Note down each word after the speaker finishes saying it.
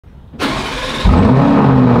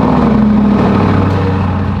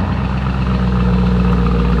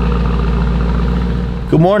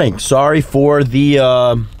Good morning. Sorry for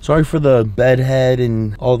the bedhead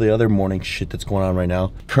and all the other morning shit that's going on right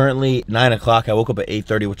now. Currently 9 o'clock. I woke up at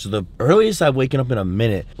 8:30, which is the earliest I've waken up in a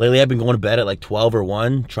minute. Lately I've been going to bed at like 12 or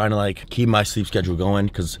 1, trying to like keep my sleep schedule going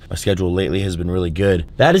because my schedule lately has been really good.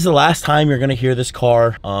 That is the last time you're gonna hear this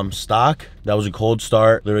car stock. That was a cold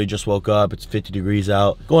start. Literally just woke up. It's 50 degrees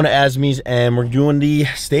out. Going to Asmi's and we're doing the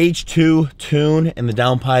stage 2 tune and the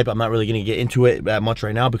downpipe. I'm not really gonna get into it that much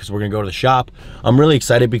right now because we're gonna go to the shop. I'm really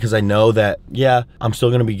excited because I know that, yeah, I'm still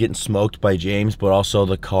gonna be getting smoked by James, but also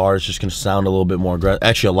the car is just gonna sound a little bit more aggressive,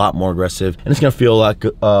 actually a lot more aggressive, and it's gonna feel a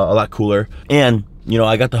lot cooler. And you know,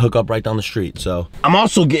 I got the hookup right down the street. So I'm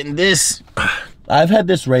also getting this. I've had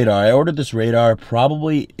this radar. I ordered this radar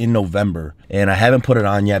probably in November and I haven't put it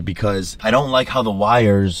on yet because I don't like how the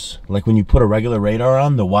wires, like when you put a regular radar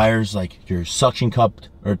on, the wires, like you're suction cupped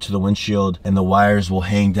or to the windshield and the wires will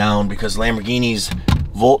hang down because Lamborghini's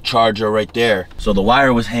volt charger right there. So the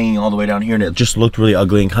wire was hanging all the way down here and it just looked really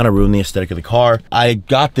ugly and kind of ruined the aesthetic of the car. I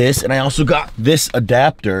got this and I also got this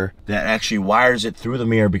adapter that actually wires it through the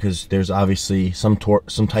mirror because there's obviously some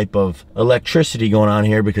type of electricity going on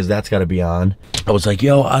here because that's got to be on. I was like,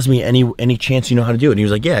 yo, Osmi, any chance you know how to do it? And he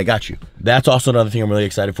was like, yeah, I got you. That's also another thing I'm really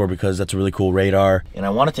excited for because that's a really cool radar and I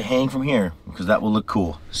want it to hang from here because that will look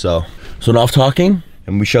cool. So enough talking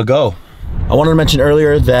and we shall go. I wanted to mention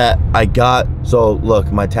earlier that I got, so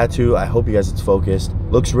look, my tattoo, I hope you guys it's focused,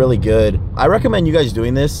 looks really good. I recommend you guys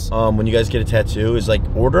doing this when you guys get a tattoo, is like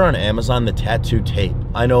order on Amazon the tattoo tape.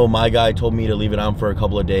 I know my guy told me to leave it on for a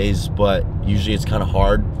couple of days, but usually it's kind of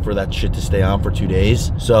hard for that shit to stay on for 2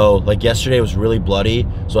 days. So like yesterday it was really bloody,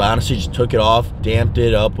 so I honestly just took it off, damped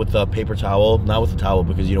it up with a paper towel, not with a towel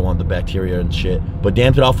because you don't want the bacteria and shit, but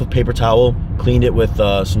damped it off with paper towel, cleaned it with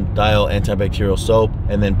some Dial antibacterial soap,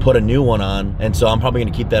 and then put a new one on. And so I'm probably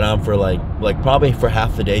gonna keep that on for like probably for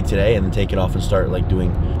half the day today and then take it off and start like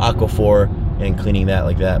doing Aquaphor and cleaning that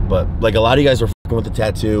like that. But like a lot of you guys were fucking with the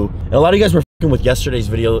tattoo and a lot of you guys were fucking with yesterday's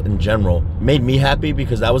video in general. Made me happy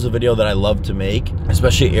because that was a video that I love to make,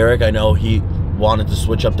 especially Eric. I know he wanted to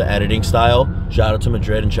switch up the editing style. Shout out to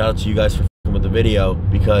Madrid and shout out to you guys for fucking with the video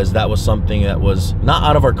because that was something that was not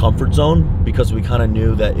out of our comfort zone because we kind of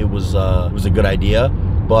knew that it was a good idea,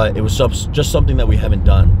 but it was just something that we haven't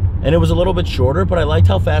done. And it was a little bit shorter, but I liked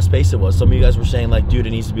how fast-paced it was. Some of you guys were saying like, dude,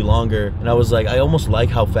 it needs to be longer. And I was like, I almost like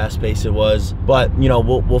how fast-paced it was. But you know,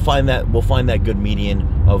 we'll find that good median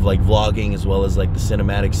of like vlogging as well as like the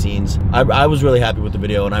cinematic scenes. I was really happy with the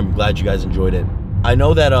video and I'm glad you guys enjoyed it. I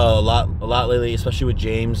know that a lot lately, especially with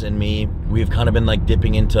James and me, we've kind of been like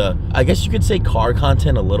dipping into, I guess you could say car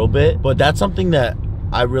content a little bit, but that's something that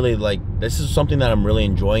I really like. This is something that I'm really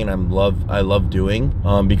enjoying and I love doing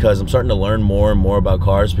because I'm starting to learn more and more about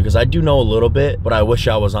cars because I do know a little bit, but I wish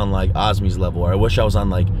I was on like Osmi's level, or I wish I was on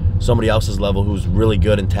like somebody else's level who's really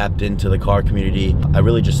good and tapped into the car community. I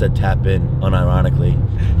really just said tap in, unironically,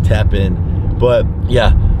 tap in. But yeah,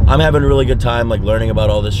 I'm having a really good time like learning about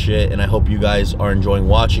all this shit and I hope you guys are enjoying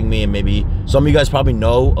watching me, and maybe some of you guys probably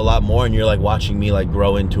know a lot more and you're like watching me like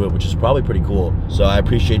grow into it, which is probably pretty cool. So I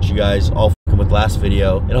appreciate you guys all with last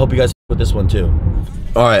video and I hope you guys with this one too.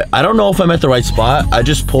 All right, I don't know if I'm at the right spot. I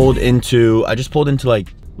just pulled into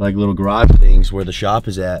like little garage things where the shop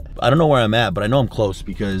is at. I don't know where I'm at, but I know I'm close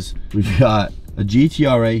because we've got a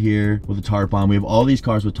GTR right here with a tarp on. We have all these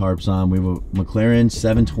cars with tarps on. We have a McLaren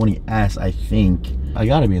 720S. I think I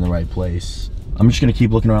gotta be in the right place. I'm just gonna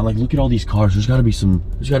keep looking around. Like, look at all these cars. There's gotta be some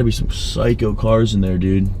psycho cars in there,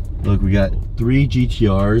 dude. Look, we got 3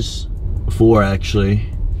 GTRs, 4 actually.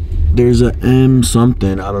 There's a M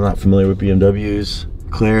something. I'm not familiar with BMWs.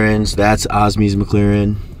 McLarens, that's Osmi's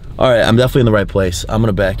McLaren. All right, I'm definitely in the right place. I'm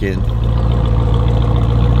gonna back in.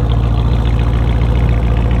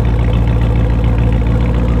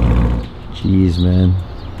 Jeez, man.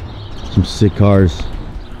 Some sick cars.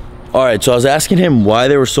 All right, so I was asking him why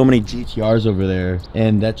there were so many GTRs over there,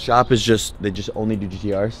 and that shop is they just only do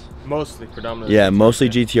GTRs? Mostly, predominantly. Yeah, mostly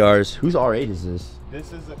GTRs. Whose R8 is this?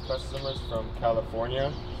 This is a customer from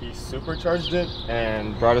California. He supercharged it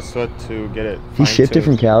and brought us to get it. He shipped it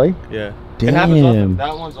from Cali? Yeah. Damn.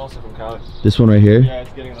 That one's also from Cali. This one right here? Yeah,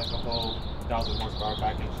 it's getting like a whole 1,000 horsepower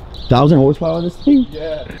package. 1,000 horsepower on this thing?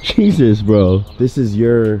 Yeah. Jesus, bro. This is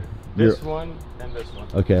this one and this one.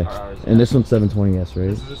 Okay. And this one's 720S, right?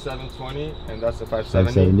 This is a 720 and that's a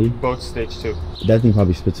 570. Both stage 2. That thing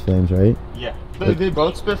probably spits flames, right? Yeah. They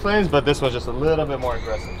both spit flames, but this one's just a little bit more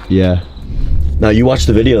aggressive. Yeah. Now you watched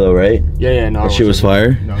the video though, right? Yeah, no. That shit was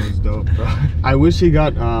fire? No, it was dope, bro. I wish he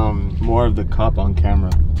got more of the cup on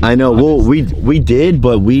camera. I know. Well, we did,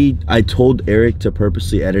 but I told Eric to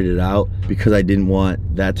purposely edit it out because I didn't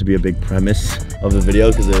want that to be a big premise of the video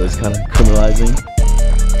because it was kind of criminalizing.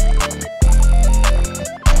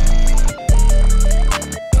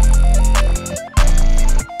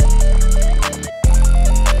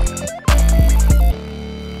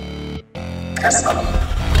 Damn,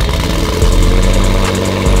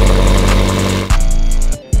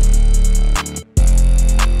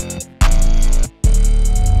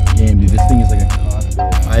 dude, this thing is like a cockpit.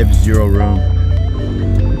 I have zero room.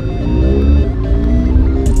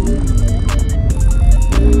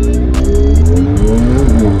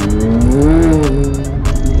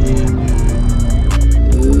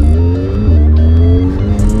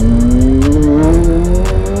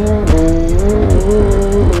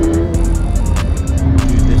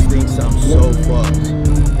 Dude, this thing sounds so fucked.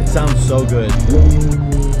 It sounds so good.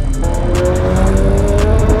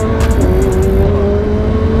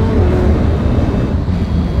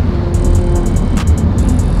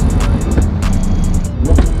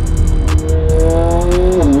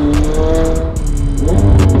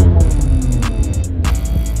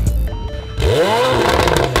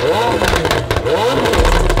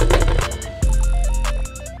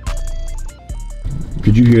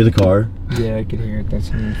 Could you hear the car? Yeah, I could hear it. That's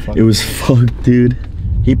fucking. It was fucked, dude.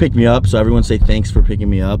 He picked me up, so everyone say thanks for picking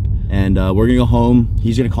me up. And we're gonna go home.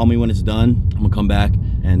 He's gonna call me when it's done. I'm gonna come back,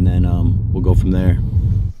 and then we'll go from there.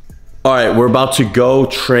 All right, we're about to go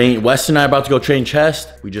train. Weston and I are about to go train chest.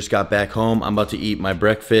 We just got back home. I'm about to eat my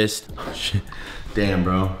breakfast. Oh, shit. Damn,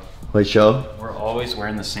 bro. Wait, show? We're always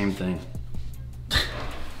wearing the same thing.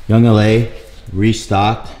 Young LA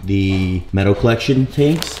restocked the metal collection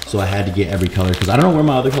tanks, so I had to get every color because I don't know where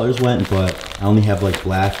my other colors went, but I only have like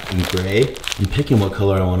black and gray. I'm picking what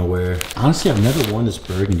color I want to wear. Honestly, I've never worn this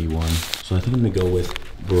burgundy one, so I think I'm gonna go with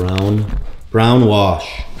brown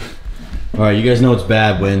wash. All right, you guys know it's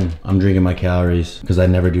bad when I'm drinking my calories because I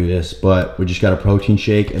never do this, but we just got a protein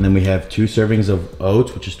shake, and then we have 2 servings of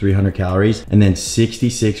oats, which is 300 calories, and then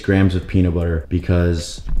 66 grams of peanut butter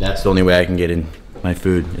because that's the only way I can get in my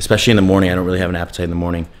food, especially in the morning. I don't really have an appetite in the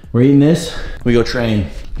morning. We're eating this, we go train,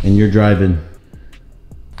 and you're driving.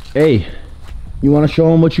 Hey, you wanna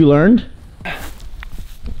show him what you learned?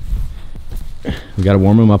 We gotta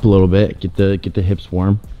warm him up a little bit, get the hips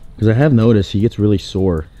warm. Because I have noticed he gets really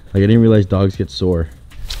sore. Like I didn't realize dogs get sore.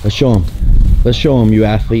 Let's show him. Let's show him, you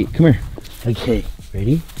athlete. Come here. Okay,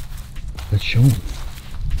 ready? Let's show him.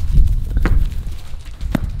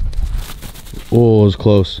 Oh, it was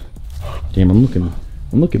close. Damn, I'm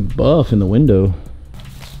looking buff in the window.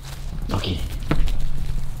 Okay.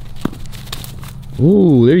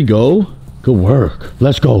 Ooh, there you go. Good work.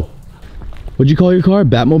 Let's go. What'd you call your car?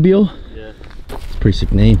 Batmobile? Yeah. It's a pretty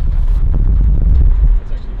sick name.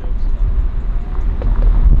 That's actually dope.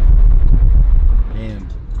 Damn,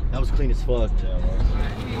 that was clean as fuck. Yeah, it was.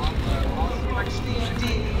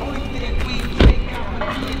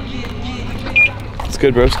 It's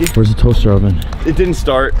good, broski. Where's the toaster oven? It didn't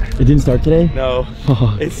start. It didn't start today? No.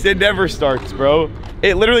 Fuck. It never starts, bro.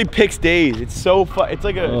 It literally picks days. It's so fun. It's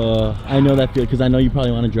like a... I know that feel because I know you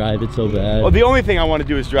probably want to drive it so bad. Well, the only thing I want to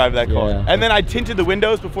do is drive that car. Yeah. And then I tinted the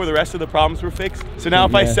windows before the rest of the problems were fixed. So now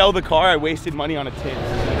if I sell the car, I wasted money on a tint.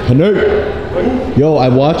 Yo, I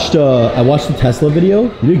watched the Tesla video.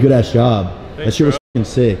 You did a good ass job. That shit was fucking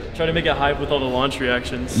sick. Trying to make it hype with all the launch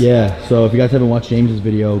reactions. Yeah, so if you guys haven't watched James's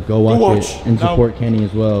video, go watch it and support Kenny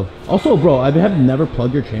as well. Also, bro, I have never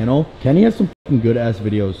plugged your channel. Kenny has some fucking good ass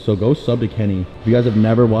videos, so go sub to Kenny. If you guys have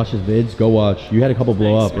never watched his vids, go watch. You had a couple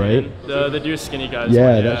blow up, right? The Dear Skinny guys.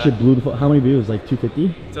 Yeah, that shit blew the. How many views? Like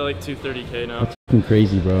 250? It's at like 230K now. That's fucking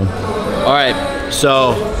crazy, bro. All right,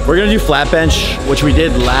 so we're gonna do flat bench, which we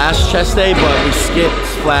did last chest day, but we skipped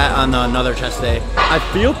flat on another chest day. I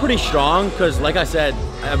feel pretty strong because, like I said,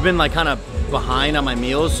 I've been like kind of behind on my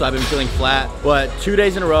meals, so I've been feeling flat. But 2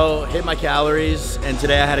 days in a row, hit my calories, and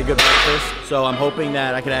today I had a good breakfast. So I'm hoping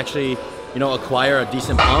that I could actually, you know, acquire a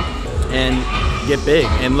decent pump and get big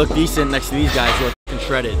and look decent next to these guys who are fucking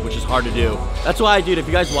shredded, which is hard to do. That's why, dude, if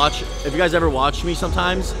you guys ever watch me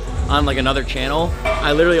sometimes on like another channel,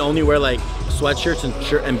 I literally only wear like sweatshirts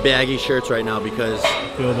and baggy shirts right now because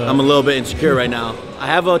I'm a little bit insecure right now. I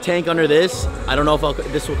have a tank under this. I don't know if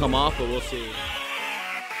this will come off, but we'll see.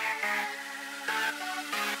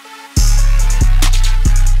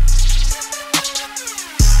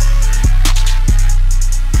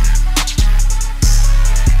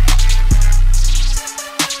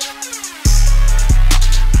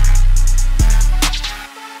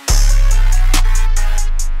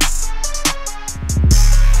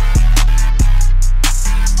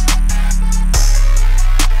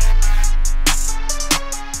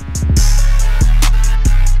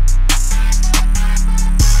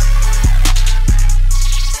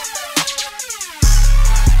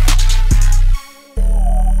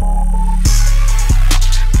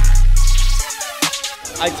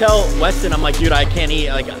 I tell Weston, I'm like, dude, I can't eat,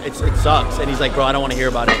 like, it sucks. And he's like, bro, I don't want to hear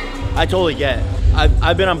about it. I totally get.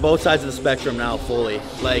 I've been on both sides of the spectrum now fully,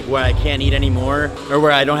 like where I can't eat anymore, or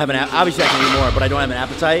where I don't have obviously I can eat more, but I don't have an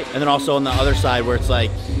appetite. And then also on the other side where it's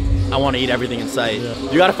like, I want to eat everything in sight.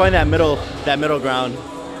 Yeah. You got to find that middle ground.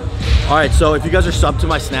 All right, so if you guys are subbed to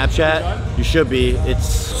my Snapchat, you should be. It's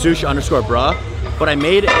Soosh_bruh. But I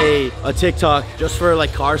made a TikTok just for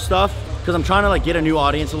like car stuff, because I'm trying to like get a new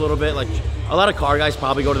audience a little bit. Like a lot of car guys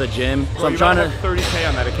probably go to the gym, so I'm trying to have 30K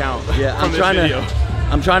on that account. Yeah,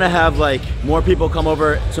 I'm trying to have like more people come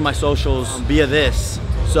over to my socials via this.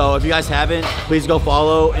 So if you guys haven't, please go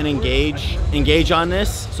follow and engage on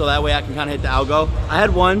this, so that way I can kind of hit the algo. I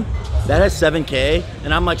had one that has 7K,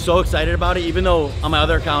 and I'm like so excited about it, even though on my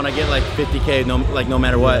other account I get like 50K no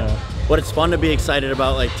matter what. Yeah. But it's fun to be excited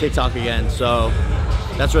about like TikTok again, so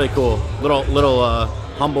that's really cool. Little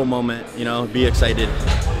humble moment, you know, be excited.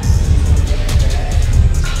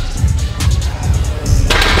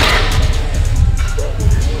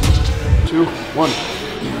 Two, one.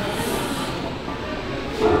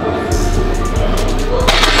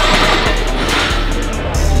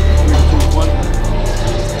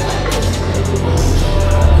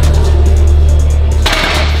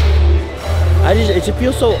 It just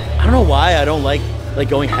feels so, I don't know why I don't like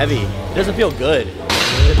going heavy. It doesn't feel good.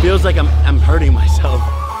 It feels like I'm hurting myself.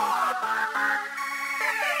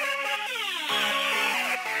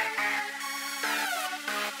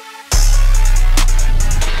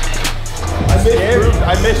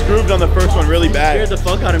 I misgrooved on the first one really bad. It scared the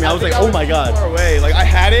fuck out of me. I was like, oh my god. Far away. Like I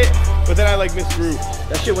had it, but then I like misgrooved.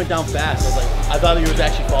 That shit went down fast. I was like, I thought he was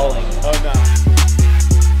actually falling. Oh no.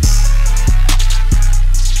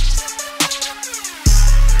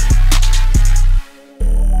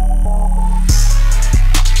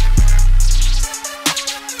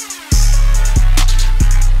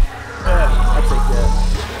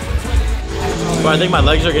 But I think my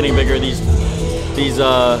legs are getting bigger. I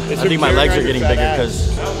think my legs are getting bigger because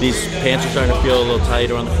these pants are starting to feel a little tight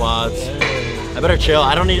around the quads. I better chill.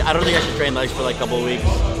 I don't think I should train legs for like a couple of weeks,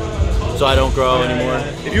 so I don't grow anymore.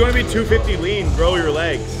 If you want to be 250 lean, grow your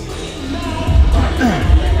legs.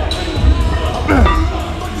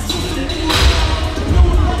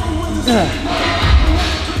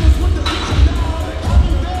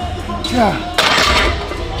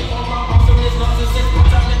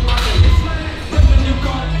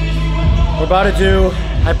 We're about to do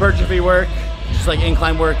hypertrophy work, just like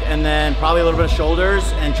incline work, and then probably a little bit of shoulders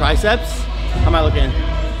and triceps. How am I looking?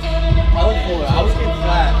 I look fuller. I was getting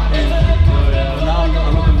flat, and now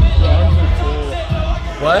I'm looking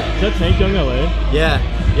full. What? Is that Tank Young LA? Yeah,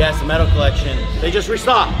 it's a metal collection. They just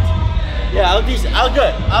restocked. Yeah, I look decent. I look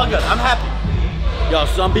good. I'm happy. Yo,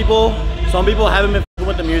 some people haven't been fucking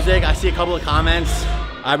with the music. I see a couple of comments.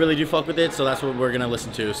 I really do fuck with it, so that's what we're gonna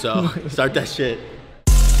listen to. So start that shit.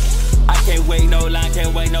 I can't wait no line,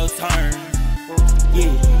 can't wait no turn.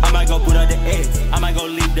 Yeah, I might go put up the X, I might go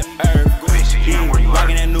leave the earth. Yeah,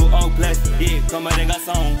 rockin' that new old plus, yeah, come on, they got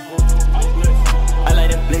song. I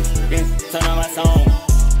like that flex, yeah, turn on my song.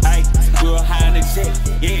 Ayy, real high on the shit,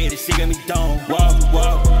 yeah, this shit got me done.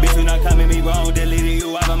 Whoa, bitch, you not coming me wrong, deleting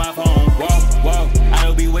you out of my phone. Whoa, I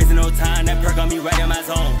don't be wasting no time, that perk on me right in my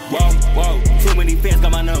zone. Whoa, too many fans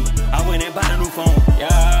got my number, I went and bought a new phone.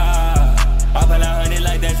 Yeah. I pull out 100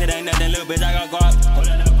 like that shit ain't nothing, little bitch, I got guap.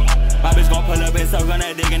 My bitch gon' pull up and suck on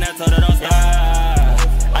that dick and I told her don't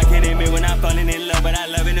stop. I can't admit when I'm falling in love, but I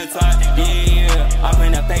love in the top. Yeah, I'm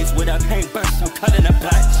in the face with a paintbrush, I'm cutting the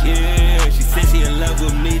plot. Yeah, she said she in love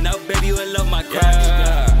with me, no baby, you in love my crotch.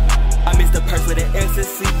 Yeah. I missed the purse with the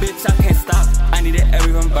ecstasy, bitch, I can't stop. I need it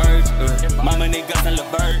every from birds. Mama niggas and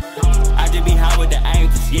LeBird. I just be high with the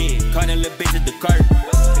angels, yeah. Call them little bitches the curb.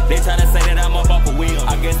 They tryna say that I'm up off a wheel.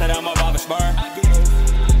 I guess that I'm up off a spur.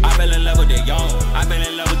 I fell in love with the young. I fell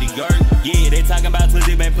in love with the girl. Yeah, they talking about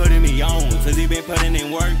Twizzy been putting me on. Twizzy been putting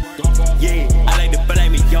in work. Yeah, I like the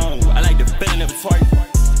feeling me young. I like the feeling of a twerk.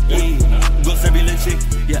 Yeah, go serve your little chick.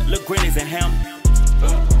 Yeah, look grannies and ham.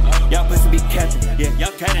 Y'all pussy be catching. Yeah,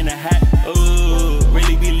 y'all cat in a hat. Ooh,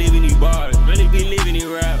 really be living these bars. Really be living these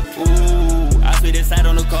rap. Ooh, I spit this side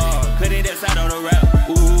on the car. Put it that side on the rap.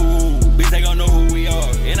 Ooh, bitch, they gon' know who we are.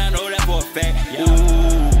 And I know that for a fact. Ooh,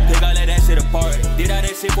 pick all of that shit apart. Did all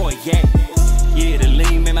that shit for a yak. Yeah, the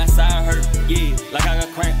lean made my side hurt. Yeah, like I got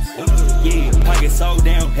cramps. Yeah, pocket so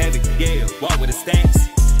damn heavy. Yeah, walk with a stance.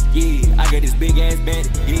 Yeah, I got this big ass bed.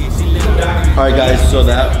 Yeah, she live down. All right, guys. So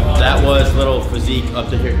that was little physique up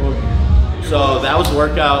to here. So that was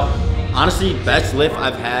workout. Honestly, best lift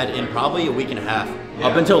I've had in probably a week and a half.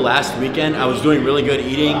 Up until last weekend, I was doing really good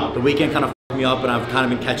eating. The weekend kind of me up, and I've kind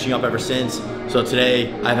of been catching up ever since. So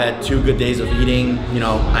today I've had 2 good days of eating. You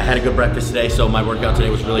know, I had a good breakfast today, so my workout today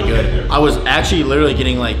was really good. I was actually literally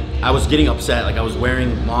getting like, I was getting upset. Like I was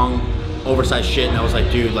wearing long, oversized shit, and I was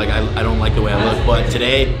like, dude, like I don't like the way I look. But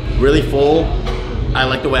today, really full. I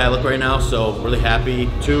like the way I look right now, so really happy.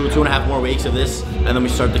 2.5 more weeks of this, and then we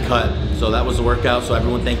start the cut. So that was the workout. So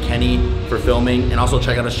everyone thank Kenny for filming, and also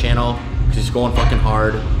check out his channel because he's going fucking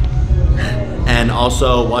hard. And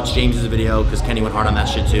also watch James's video because Kenny went hard on that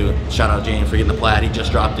shit too. Shout out James for getting the plaid. He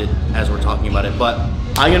just dropped it as we're talking about it. But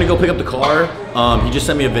I'm gonna go pick up the car. He just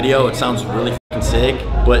sent me a video. It sounds really fucking sick,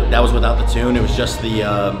 but that was without the tune. It was just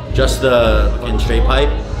the fucking straight pipe.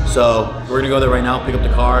 So we're gonna go there right now, pick up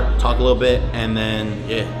the car, talk a little bit, and then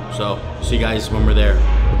yeah. So see you guys when we're there.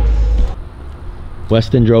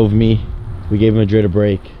 Weston drove me. We gave Madrid a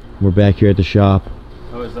break. We're back here at the shop.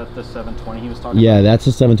 Oh, is that the 720 he was talking about? Yeah, that's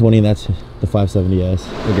the 720, that's the 570S.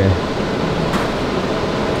 Okay.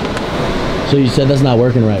 So you said that's not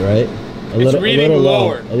working right? It's reading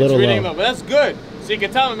lower. A little low. But that's good. So you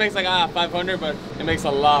can tell it makes like 500, but it makes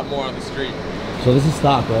a lot more on the street. So this is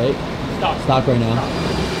stock, right? Stock right now.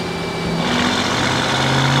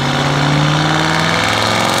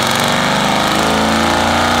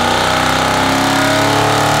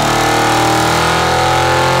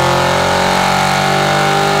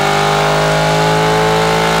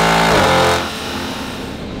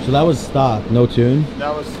 So that was stock, no tune?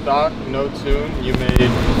 That was stock, no tune. You made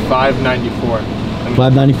 594.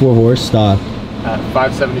 594 horse, stock. At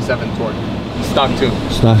 577 torque. Stock tune.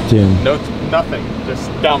 Stock tune. No, nothing, just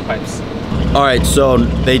downpipes. All right, so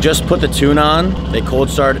they just put the tune on. They cold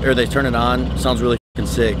start, or they turn it on. Sounds really fucking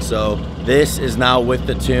sick. So this is now with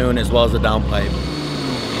the tune as well as the downpipe.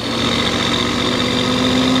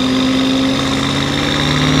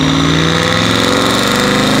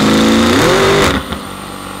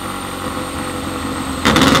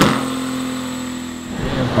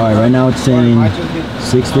 All right, right now it's saying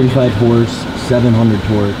 635 horse, 700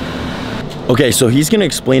 torque. Okay, so he's gonna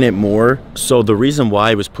explain it more. So the reason why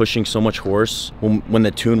I was pushing so much horse when the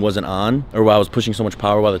tune wasn't on, or why I was pushing so much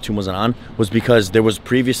power while the tune wasn't on, was because there was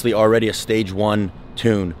previously already a stage 1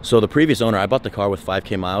 tune. So the previous owner, I bought the car with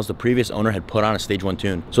 5K miles, the previous owner had put on a stage 1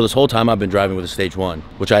 tune. So this whole time I've been driving with a stage 1,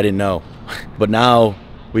 which I didn't know. But now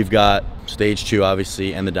we've got stage 2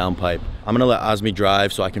 obviously, and the downpipe. I'm gonna let Osmi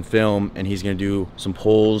drive so I can film, and he's gonna do some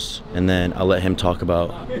pulls, and then I'll let him talk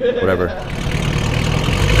about whatever.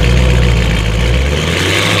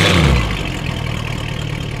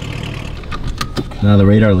 Now the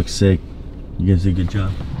radar looks sick. You guys did a good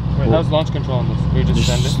job. Wait, how's launch control on this? We just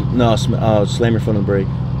send it? No, slam your foot on the brake.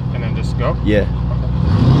 And then just go? Yeah.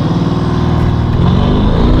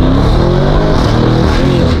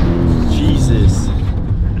 Okay. Jesus.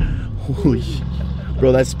 Holy shit.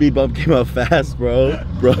 Bro, that speed bump came out fast, bro.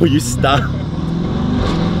 Bro, you stopped. You do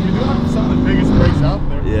have some of the biggest brakes out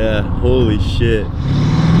there. Yeah, holy shit.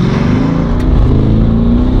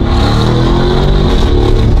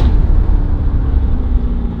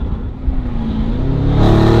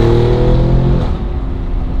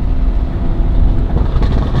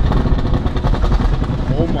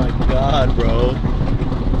 Oh my God, bro.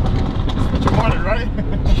 That's what you wanted, right?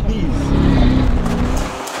 Jeez.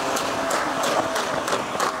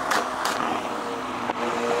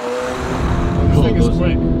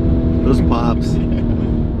 Those pops.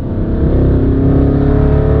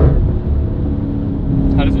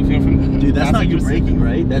 How does it feel from the Dude, that's not you braking,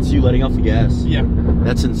 right? That's you letting off the gas. Yeah.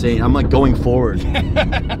 That's insane. I'm like going forward.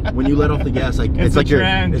 When you let off the gas, like it's like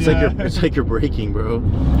you're braking, bro.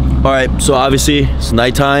 All right, so obviously it's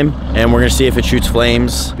nighttime, and we're gonna see if it shoots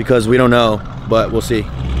flames because we don't know, but we'll see.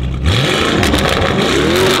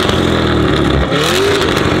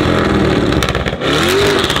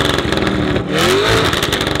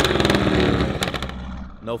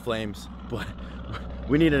 No flames, but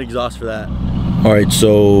we need an exhaust for that. All right,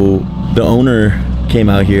 so the owner came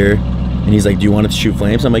out here and he's like, do you want it to shoot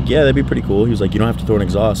flames? I'm like, yeah, that'd be pretty cool. He was like, you don't have to throw an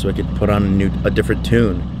exhaust, so I could put on a different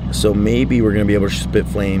tune. So maybe we're gonna be able to spit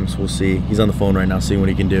flames. We'll see. He's on the phone right now seeing what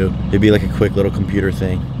he can do. It'd be like a quick little computer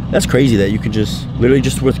thing. That's crazy that you could just, literally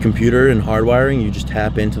just with computer and hardwiring, you just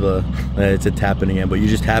tap into the, it's a tap in again, but you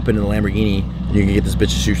just tap into the Lamborghini and you can get this bitch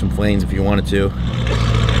to shoot some flames if you wanted to.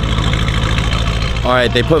 All right,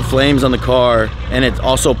 they put flames on the car and it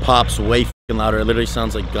also pops way fucking louder. It literally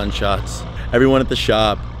sounds like gunshots. Everyone at the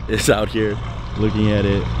shop is out here looking at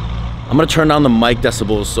it. I'm gonna turn down the mic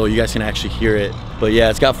decibels so you guys can actually hear it. But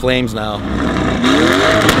yeah, it's got flames now.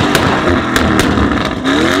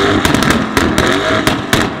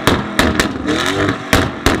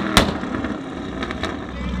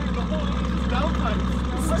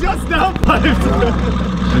 It's just downpipe.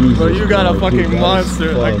 Bro, you got a fucking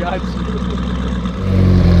monster. I got you.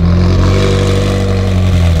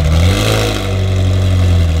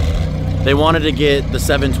 They wanted to get the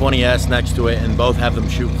 720S next to it and both have them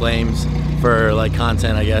shoot flames for like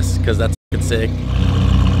content, I guess, because that's fucking sick.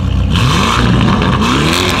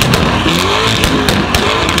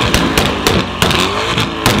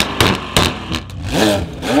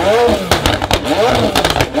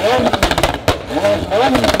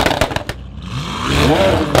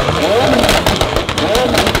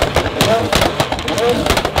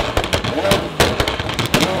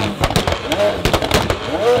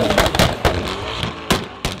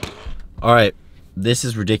 All right, this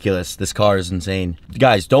is ridiculous. This car is insane.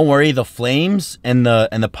 Guys, don't worry, the flames and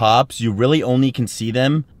the pops, you really only can see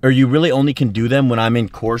them, or you really only can do them when I'm in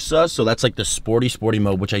Corsa. So that's like the sporty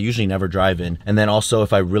mode, which I usually never drive in. And then also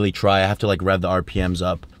if I really try, I have to like rev the RPMs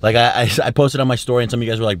up. Like I posted on my story and some of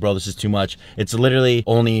you guys were like, bro, this is too much. It's literally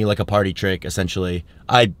only like a party trick, essentially.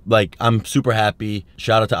 I'm super happy.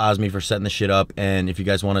 Shout out to Osmi for setting this shit up. And if you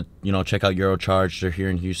guys want to, you know, check out Eurocharge, they're here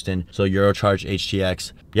in Houston. So Eurocharge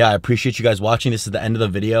HTX. Yeah, I appreciate you guys watching. This is the end of the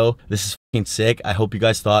video. This is fucking sick. I hope you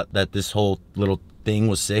guys thought that this whole little thing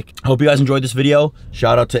was sick. I hope you guys enjoyed this video.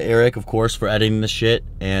 Shout out to Eric, of course, for editing this shit.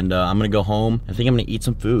 And I'm gonna go home. I think I'm gonna eat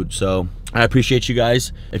some food. So I appreciate you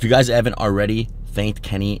guys. If you guys haven't already thanked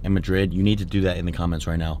Kenny and Madrid, you need to do that in the comments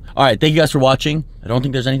right now. All right, thank you guys for watching. I don't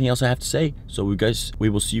think there's anything else I have to say. So we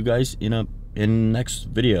will see you guys in next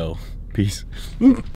video. Peace.